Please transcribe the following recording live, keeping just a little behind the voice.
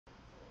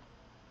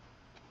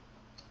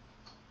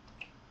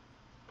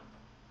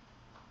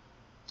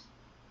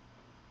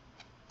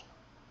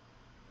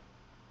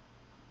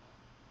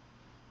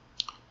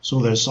So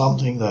there's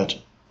something that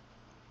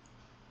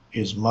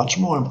is much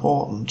more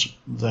important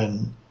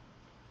than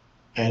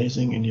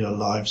anything in your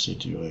life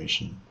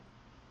situation.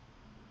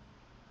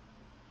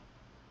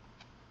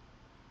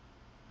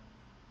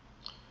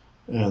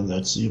 And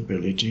that's the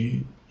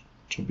ability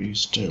to be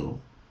still.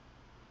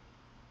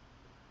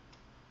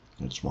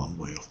 That's one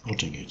way of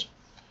putting it.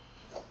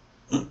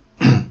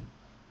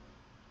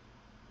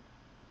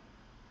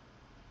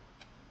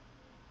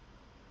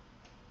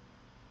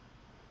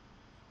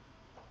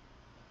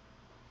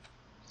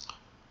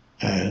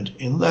 And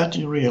in that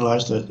you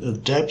realize that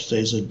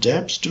there's a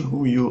depth to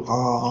who you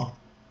are,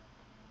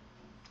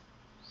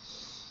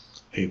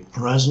 a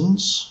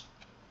presence,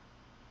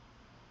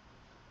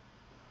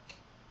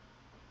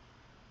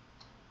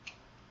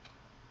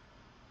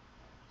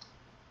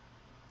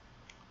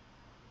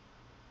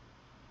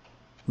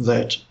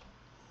 that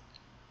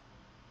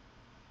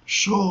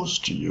shows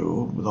to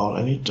you without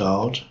any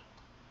doubt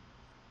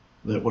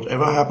that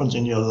whatever happens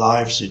in your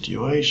life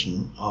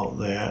situation out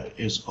there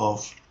is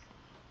of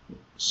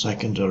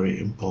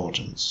secondary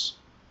importance.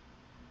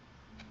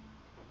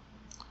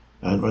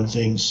 And when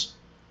things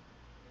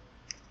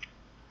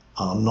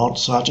are not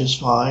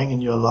satisfying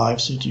in your life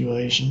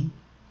situation,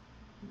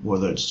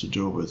 whether it's to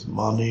do with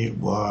money,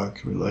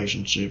 work,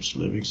 relationships,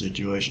 living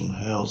situation,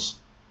 health,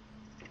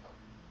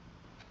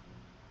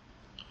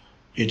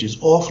 it is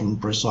often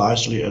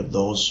precisely at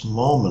those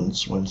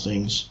moments when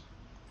things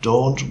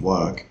don't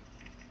work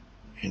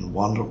in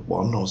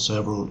one or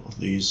several of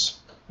these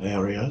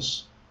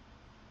areas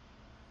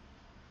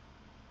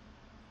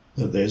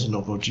that there's an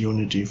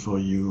opportunity for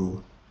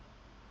you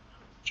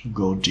to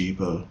go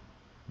deeper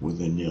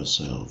within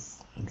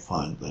yourself and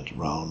find that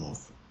realm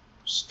of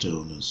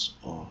stillness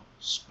or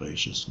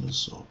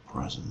spaciousness or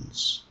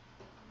presence,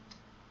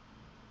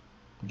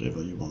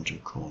 whatever you want to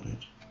call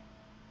it.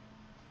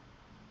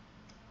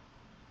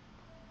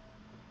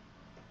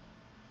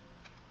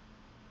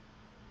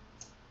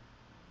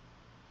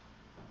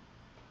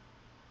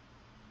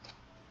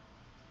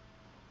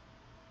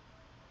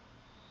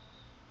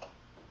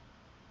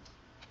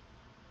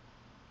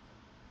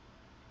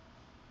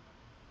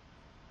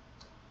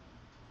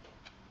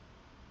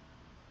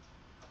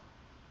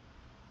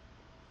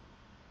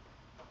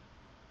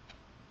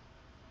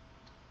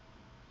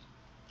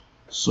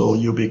 So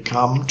you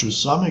become, to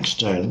some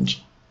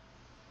extent,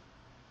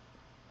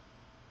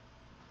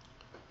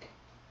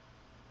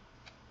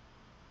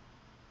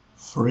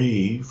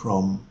 free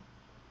from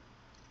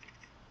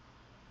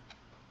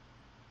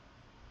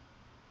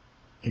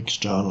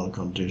external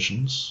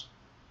conditions,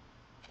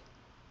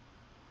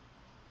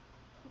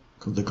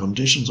 the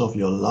conditions of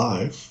your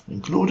life,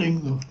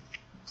 including the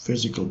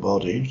physical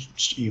body,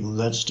 even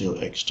that's still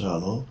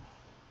external,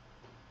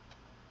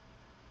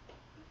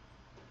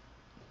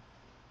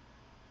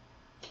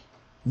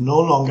 no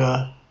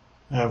longer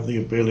have the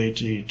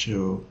ability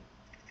to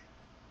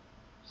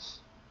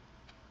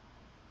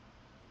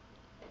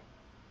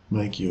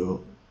make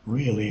you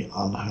really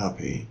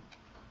unhappy.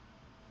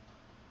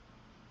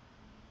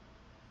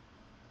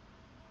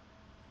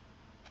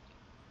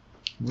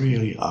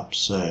 Really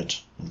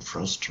upset and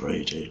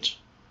frustrated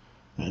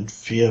and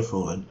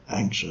fearful and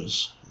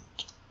anxious.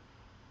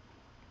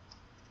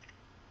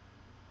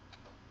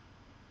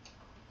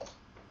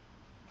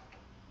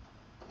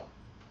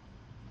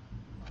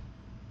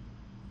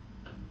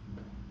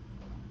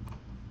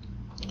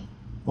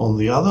 On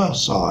the other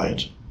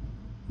side,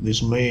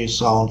 this may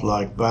sound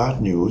like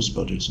bad news,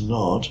 but it's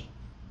not.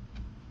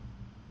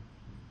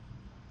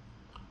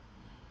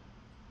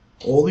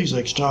 All these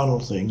external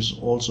things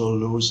also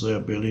lose their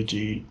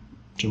ability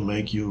to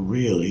make you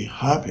really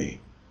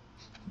happy.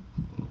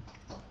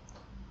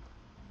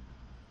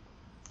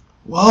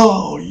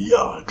 Wow,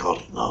 yeah, I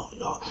got it now.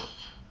 Yeah.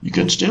 You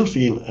can still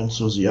feel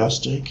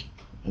enthusiastic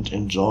and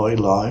enjoy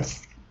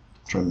life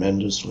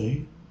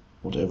tremendously,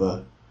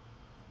 whatever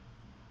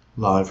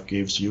life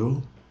gives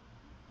you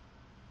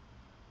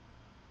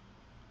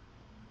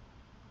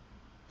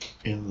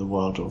in the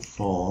world of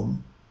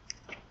form.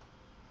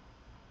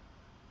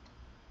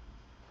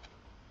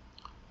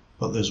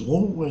 But there's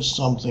always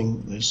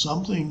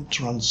something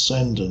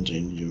transcendent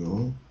in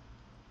you,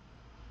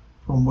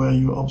 from where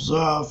you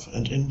observe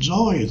and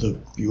enjoy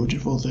the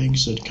beautiful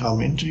things that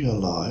come into your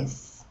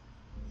life.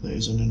 There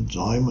is an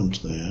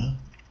enjoyment there.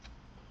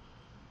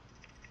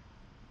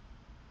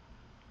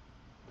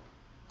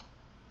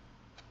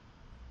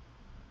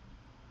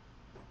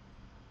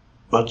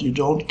 But you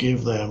don't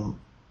give them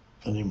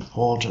an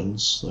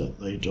importance that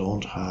they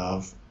don't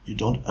have. You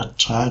don't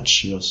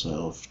attach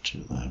yourself to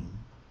them.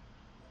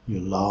 You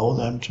allow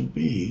them to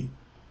be.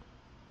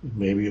 It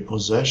may be a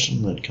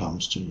possession that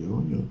comes to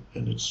you,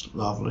 and it's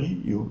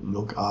lovely. You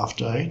look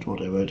after it,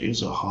 whatever it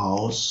is, a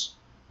house,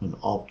 an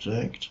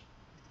object.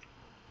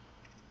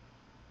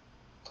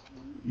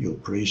 You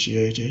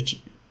appreciate it.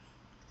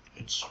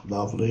 It's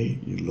lovely.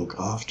 You look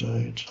after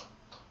it.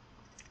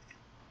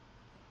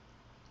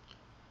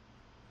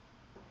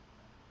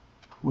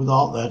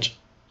 Without that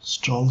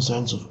strong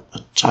sense of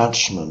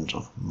attachment,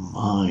 of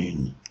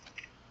mine.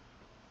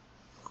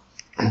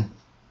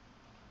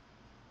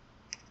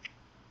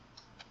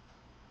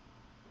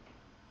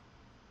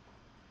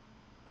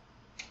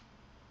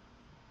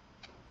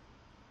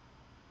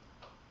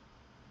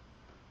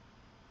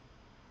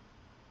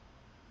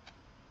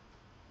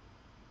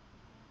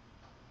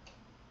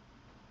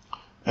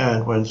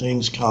 And when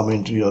things come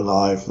into your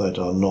life that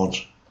are not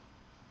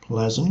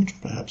pleasant,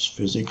 perhaps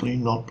physically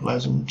not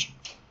pleasant,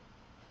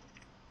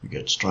 you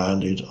get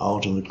stranded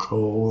out in the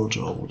cold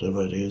or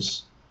whatever it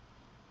is,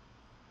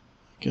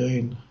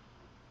 again,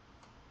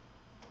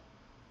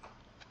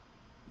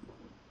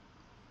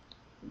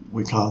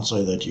 we can't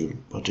say that you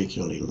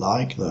particularly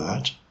like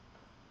that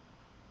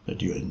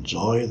you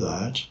enjoy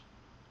that,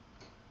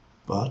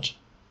 but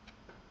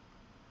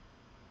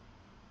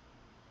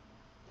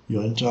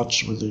you're in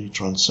touch with the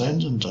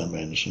transcendent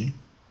dimension,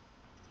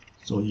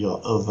 so your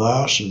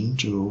aversion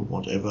to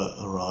whatever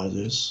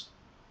arises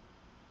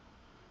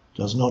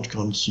does not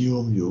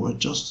consume you. It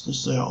just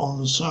is there on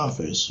the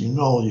surface. You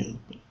know,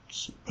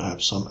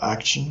 perhaps some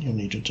action, you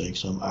need to take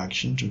some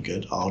action to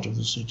get out of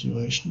the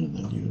situation, and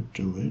then you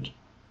do it.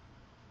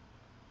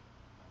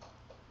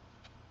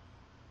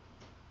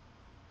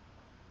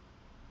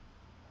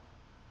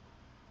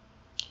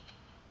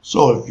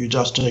 So if you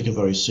just take a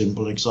very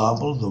simple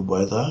example, the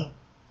weather.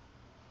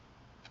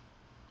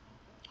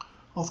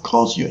 Of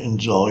course you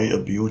enjoy a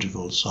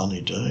beautiful sunny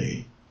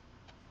day.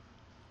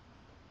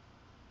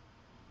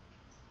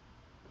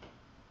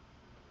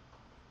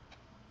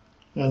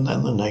 And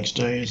then the next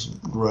day is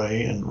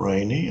grey and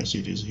rainy, as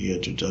it is here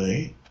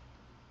today.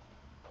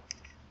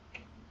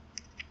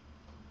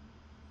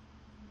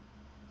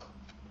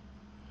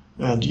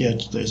 And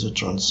yet there's a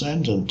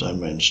transcendent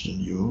dimension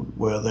in you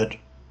where that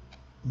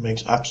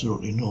makes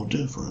absolutely no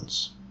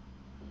difference.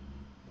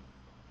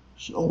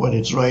 So when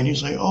it's rainy, you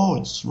say, oh,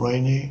 it's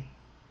rainy.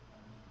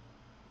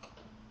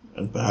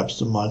 And perhaps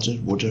the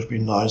mindset would have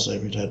been nice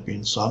if it had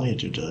been sunny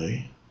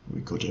today.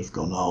 We could have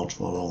gone out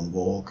for a long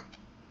walk,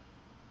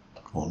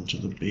 gone to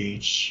the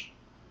beach,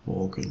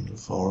 walk in the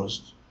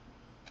forest,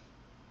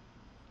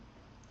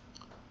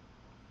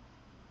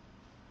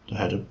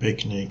 had a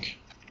picnic,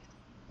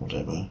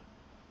 whatever.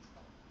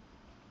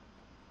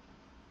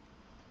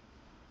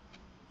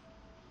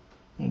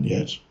 And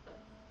yet,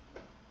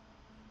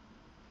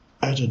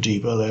 at a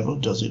deeper level,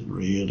 does it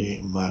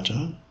really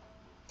matter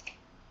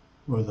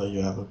whether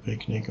you have a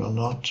picnic or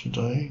not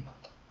today?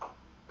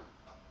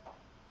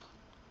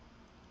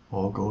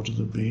 Or go to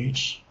the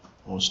beach,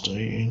 or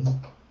stay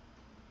in?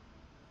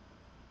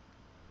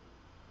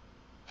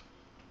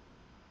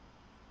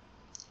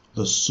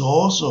 The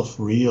source of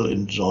real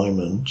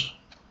enjoyment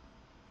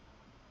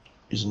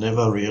is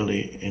never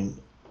really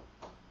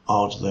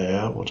out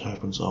there, what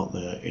happens out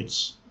there.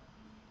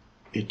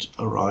 It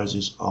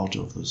arises out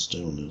of the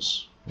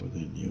stillness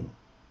within you.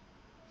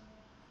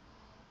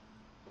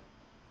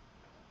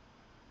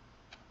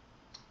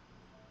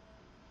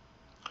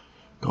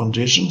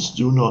 Conditions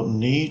do not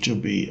need to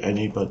be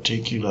any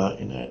particular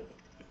in a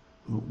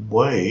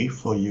way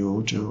for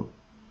you to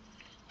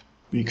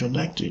be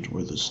connected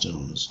with the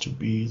stillness, to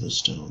be the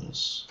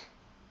stillness.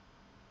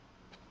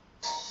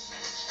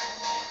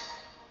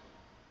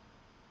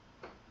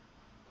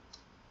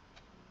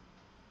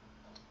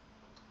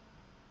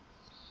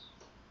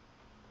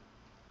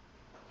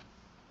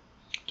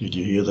 Did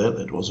you hear that?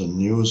 That was a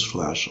news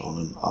flash on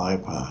an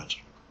iPad.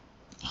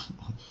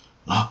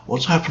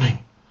 What's happening?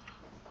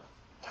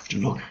 I have to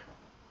look.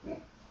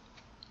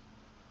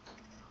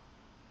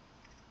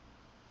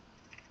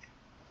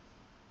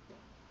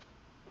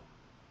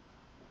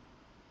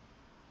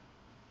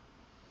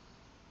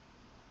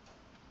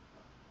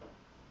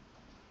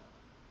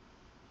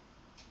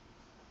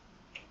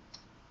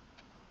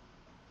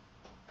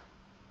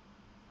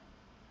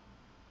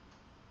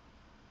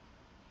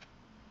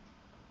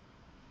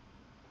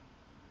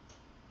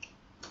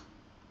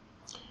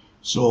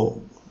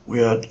 So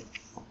we are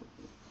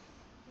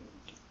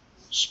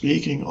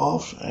speaking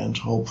of and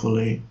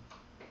hopefully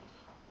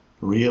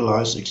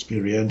realize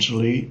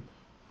experientially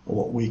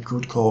what we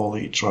could call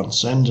the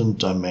transcendent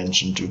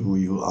dimension to who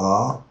you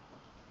are,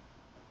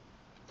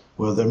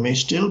 where there may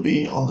still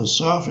be on the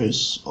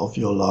surface of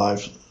your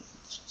life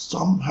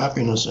some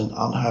happiness and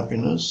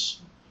unhappiness,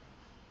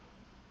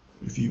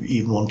 if you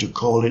even want to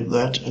call it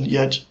that, and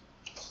yet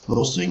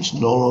those things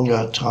no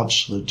longer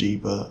touch the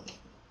deeper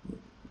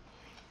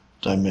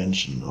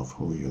dimension of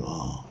who you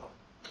are.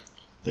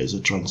 There's a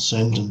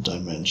transcendent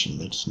dimension.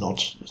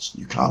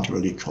 You can't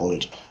really call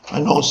it.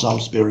 I know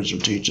some spiritual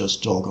teachers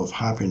talk of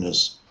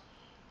happiness,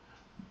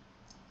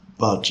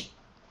 but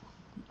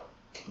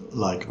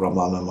like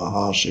Ramana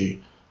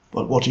Maharshi,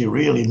 but what he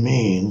really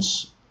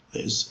means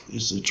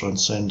is a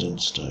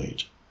transcendent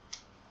state.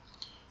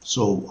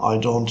 So I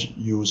don't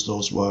use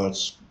those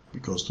words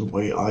because the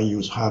way I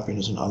use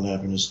happiness and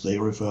unhappiness, they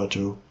refer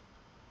to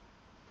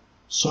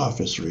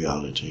surface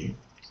reality.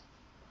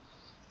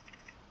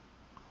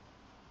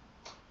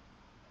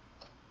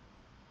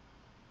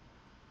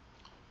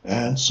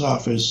 And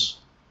surface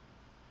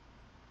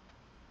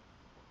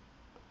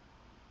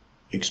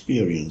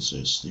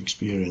experiences, the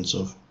experience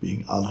of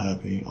being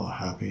unhappy or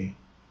happy.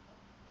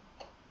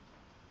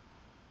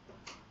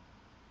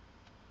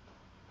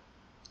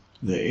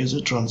 There is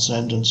a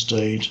transcendent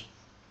state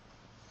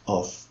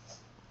of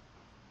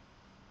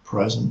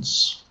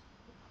presence,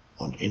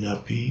 on inner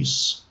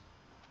peace,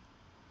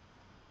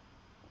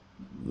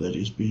 that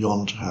is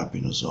beyond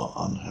happiness or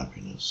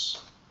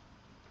unhappiness.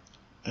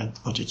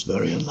 But it's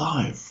very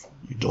alive.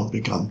 You don't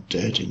become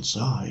dead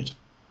inside.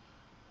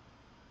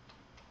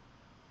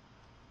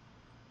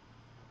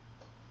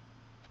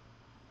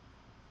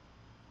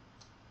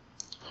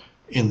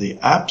 In the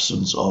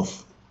absence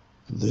of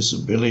this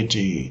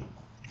ability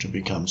to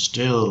become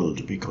still,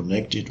 to be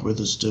connected with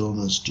the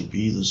stillness, to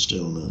be the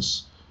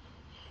stillness,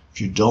 if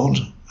you don't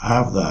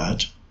have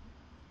that,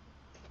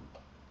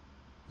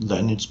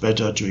 then it's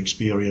better to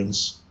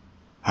experience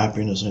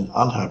happiness and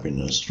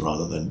unhappiness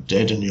rather than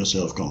deaden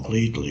yourself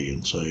completely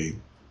and say,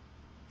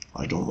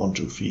 I don't want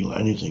to feel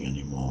anything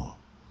anymore.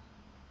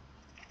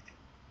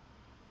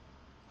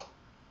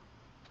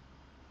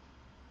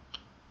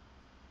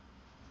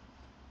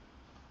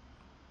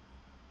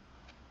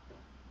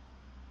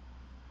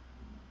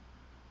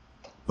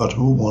 But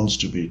who wants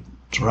to be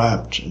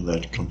trapped in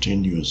that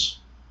continuous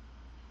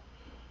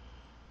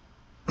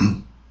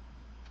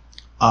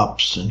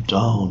ups and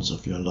downs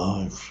of your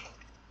life?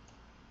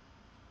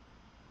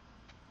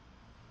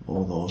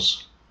 All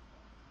those.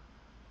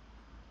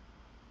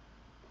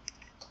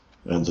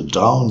 And the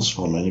downs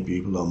for many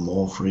people are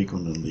more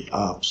frequent than the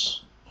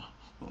ups.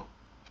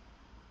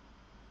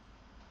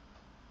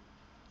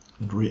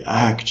 And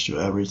react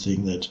to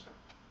everything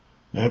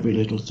every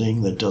little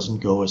thing that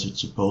doesn't go as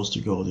it's supposed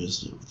to go,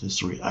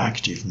 this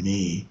reactive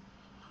me.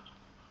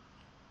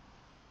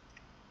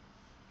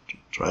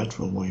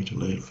 Dreadful way to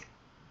live.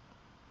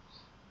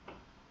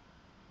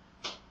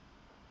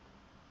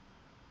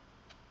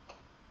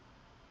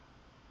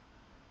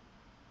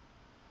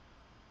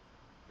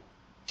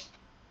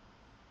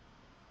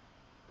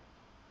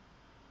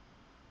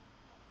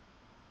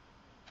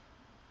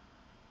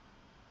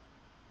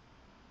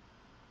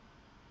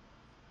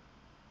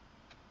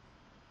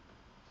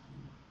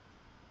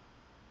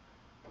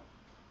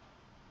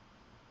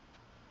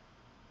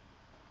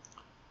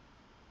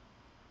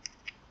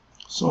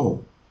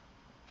 So,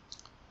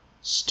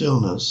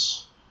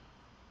 stillness,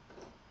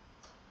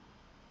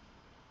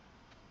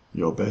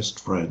 your best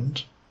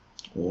friend,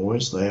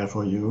 always there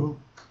for you.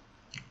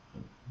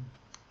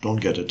 Don't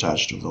get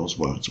attached to those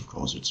words, of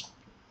course, it's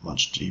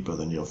much deeper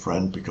than your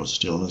friend, because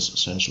stillness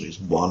essentially is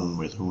one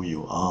with who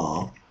you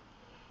are.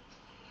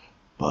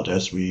 But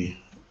as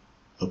we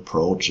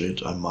approach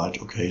it, I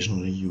might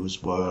occasionally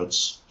use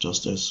words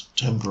just as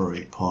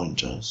temporary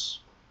pointers.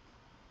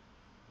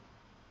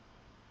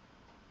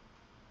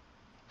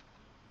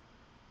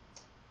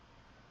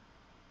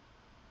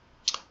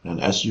 And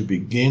as you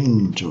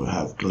begin to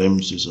have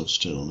glimpses of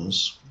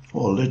stillness,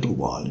 for a little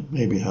while, it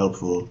may be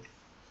helpful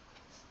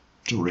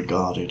to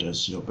regard it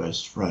as your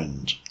best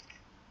friend.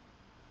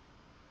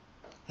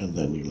 And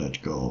then you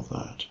let go of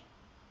that.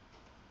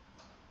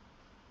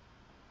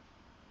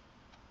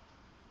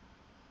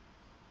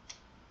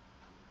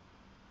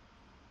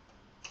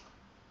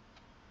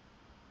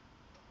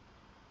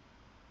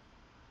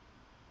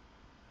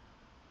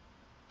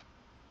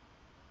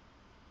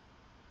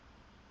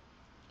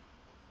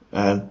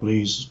 And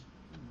please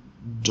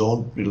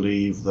don't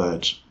believe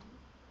that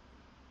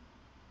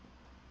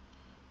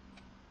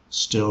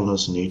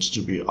stillness needs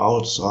to be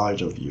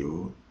outside of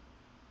you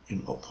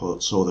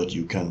so that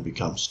you can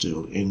become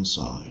still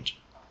inside.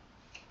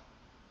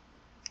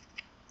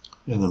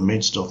 In the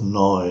midst of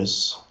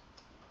noise,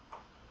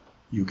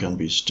 you can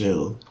be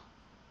still,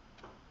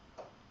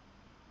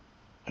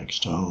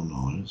 external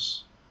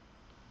noise.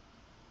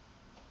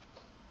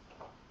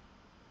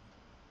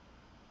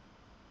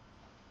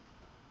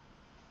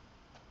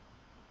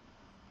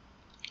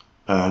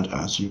 And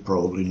as you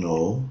probably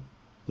know,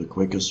 the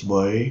quickest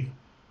way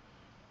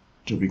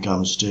to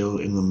become still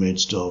in the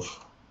midst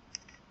of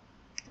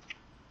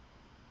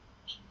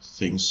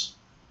things,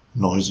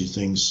 noisy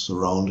things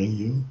surrounding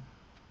you,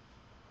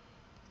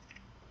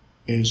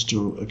 is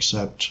to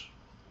accept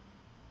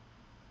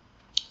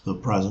the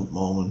present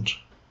moment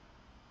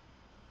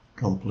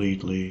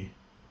completely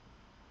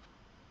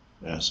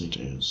as it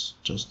is,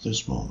 just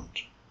this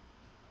moment.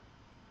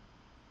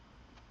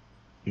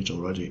 It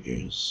already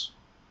is.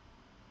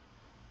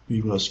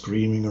 People are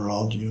screaming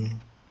around you,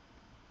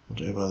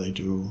 whatever they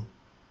do,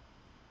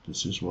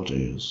 this is what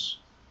is.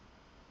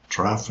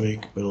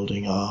 Traffic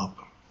building up,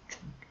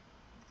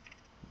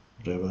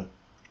 whatever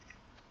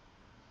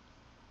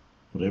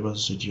the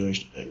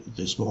situation at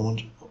this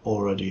moment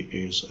already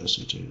is as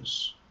it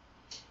is.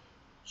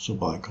 So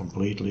by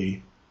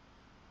completely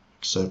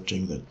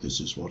accepting that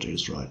this is what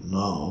is right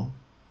now,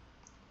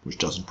 which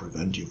doesn't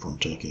prevent you from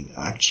taking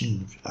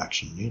action if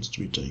action needs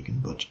to be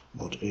taken, but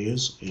what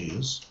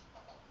is,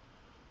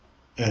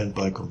 and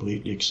by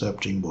completely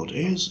accepting what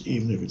is,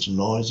 even if it's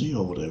noisy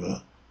or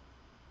whatever,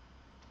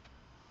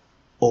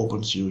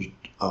 opens you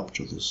up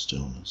to this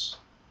stillness.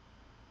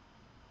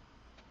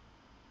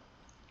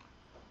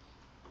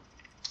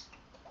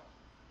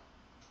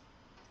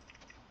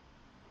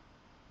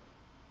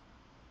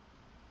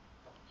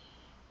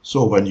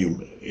 So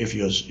if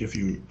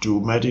you do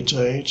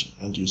meditate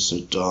and you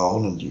sit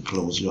down and you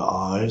close your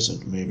eyes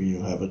and maybe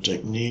you have a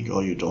technique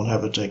or you don't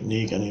have a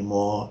technique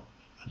anymore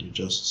and you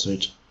just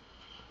sit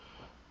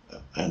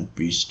and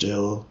be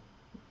still.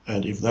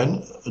 And if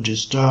then a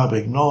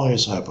disturbing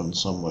noise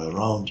happens somewhere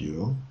around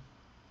you,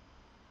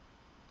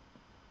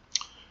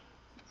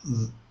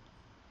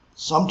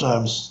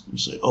 sometimes you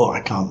say, oh,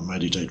 I can't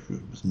meditate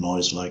with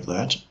noise like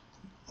that.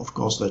 Of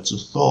course, that's a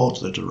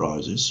thought that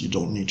arises. You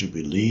don't need to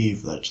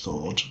believe that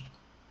thought.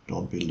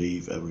 Don't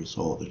believe every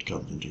thought that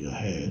comes into your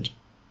head.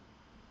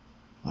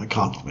 I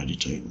can't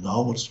meditate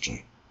now, what's the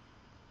change?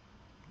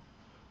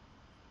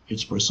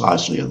 It's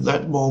precisely at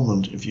that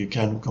moment, if you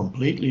can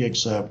completely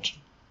accept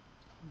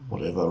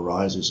whatever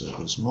arises at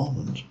this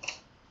moment,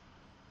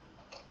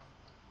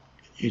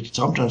 it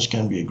sometimes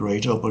can be a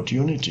great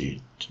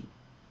opportunity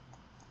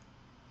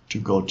to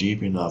go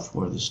deep enough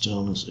where the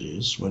stillness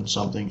is, when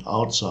something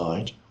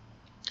outside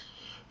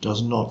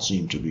does not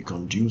seem to be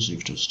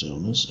conducive to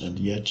stillness, and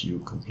yet you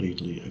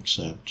completely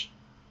accept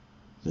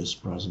this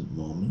present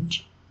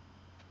moment.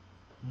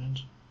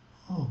 And,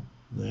 oh,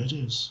 there it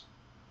is.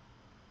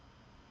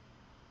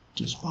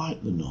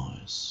 Despite the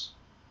noise,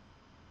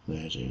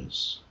 there it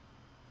is.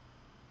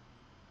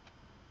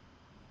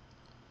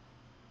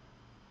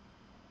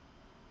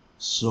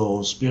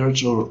 So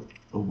spiritual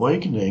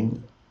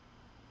awakening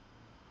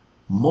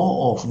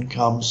more often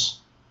comes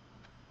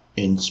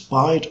in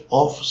spite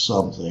of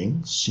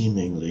something,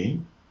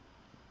 seemingly,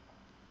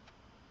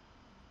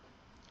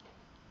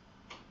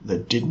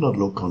 that did not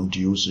look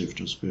conducive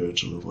to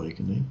spiritual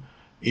awakening.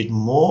 It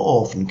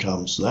more often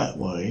comes that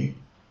way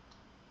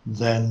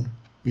than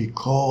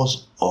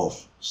because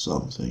of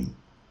something.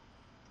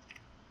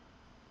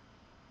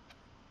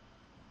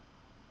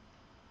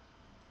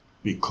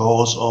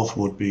 Because of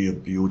would be a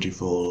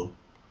beautiful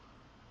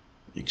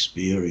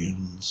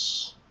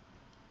experience.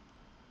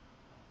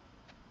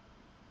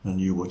 And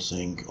you would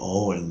think,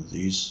 oh, in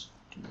these,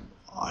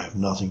 I have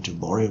nothing to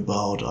worry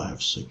about, I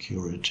have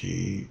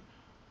security,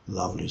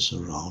 lovely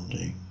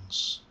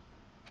surroundings.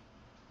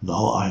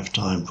 Now I have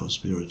time for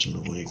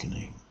spiritual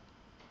awakening.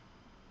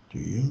 Do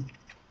you?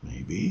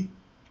 Maybe.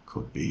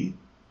 Could be.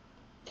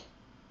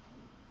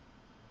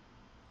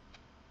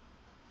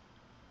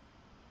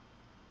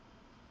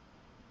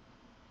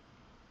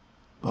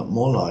 But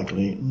more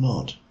likely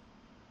not.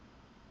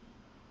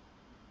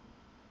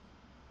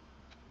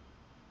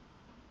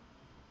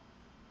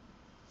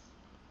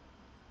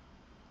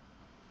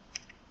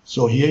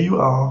 So here you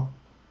are,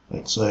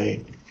 let's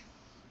say,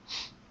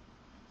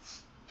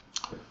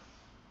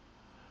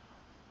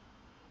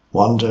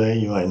 one day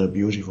you are in a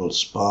beautiful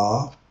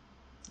spa,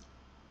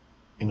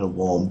 in a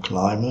warm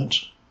climate,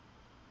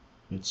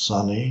 it's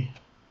sunny,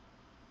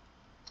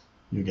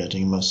 you're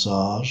getting a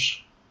massage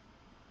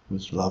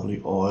with lovely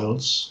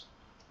oils,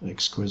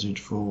 exquisite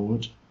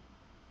food,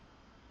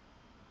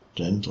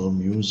 gentle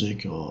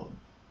music or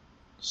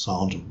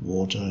sound of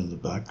water in the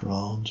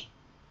background.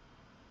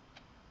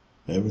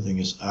 Everything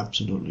is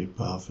absolutely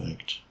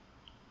perfect.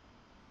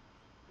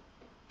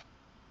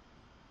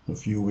 A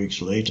few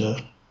weeks later,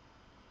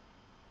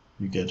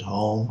 you get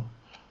home,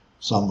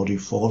 somebody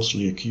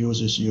falsely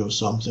accuses you of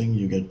something,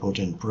 you get put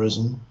in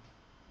prison,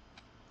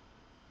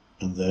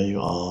 and there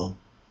you are,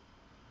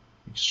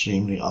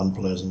 extremely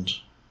unpleasant,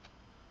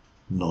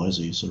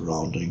 noisy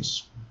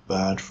surroundings,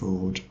 bad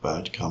food,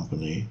 bad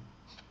company.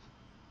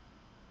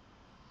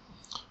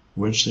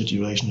 Which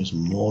situation is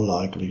more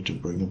likely to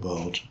bring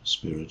about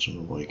spiritual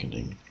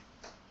awakening?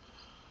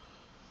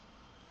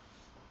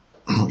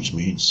 Which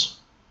means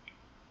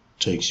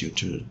takes you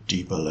to a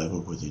deeper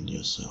level within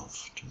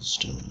yourself, to the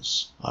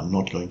stillness. I'm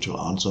not going to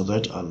answer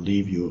that. I'll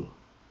leave you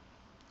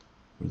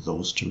with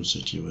those two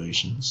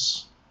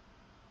situations.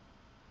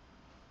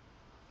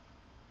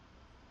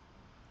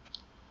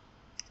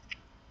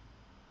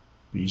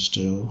 Be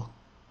still.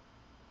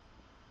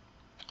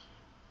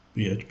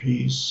 Be at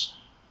peace.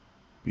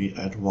 Be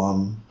at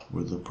one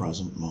with the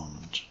present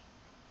moment.